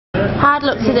Hard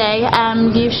luck today.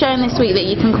 You've shown this week that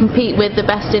you can compete with the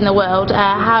best in the world.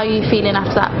 How are you feeling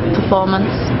after that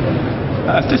performance?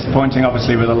 It's disappointing,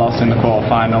 obviously, with a loss in the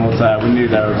quarterfinals. We knew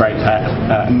they were a great pair,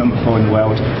 number 4 in the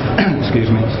world, excuse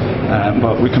me.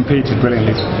 But we competed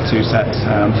brilliantly for 2 sets.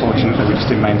 Unfortunately, we just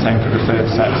didn't maintain for the 3rd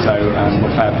set, so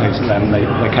we're fair play to them. They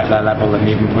kept their level and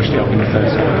even pushed it up in the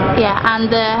 3rd set. Yeah, and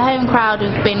the home crowd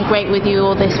has been great with you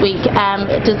all this week.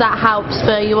 Does that help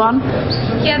spur you on?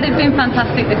 Yeah, they've been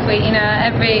fantastic this week. You know,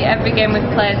 every game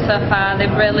we've played so far,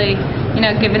 they've really, you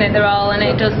know, given it their all, and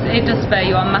it does spur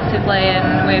you on massively.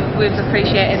 And we've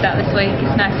appreciated that this week.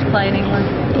 It's nice to play in England.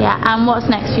 Yeah, and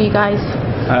what's next for you guys?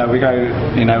 We go,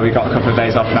 you know, we got a couple of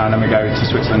days off now, and then we go to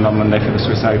Switzerland on Monday for the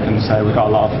Swiss Open. So we've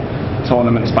got a lot of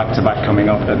tournaments back to back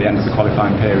coming up at the end of the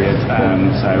qualifying period.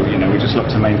 So you know, we just look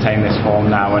to maintain this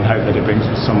form now and hope that it brings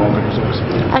us some more good results.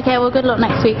 Okay, well, good luck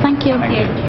next week. Thank you. Thank you.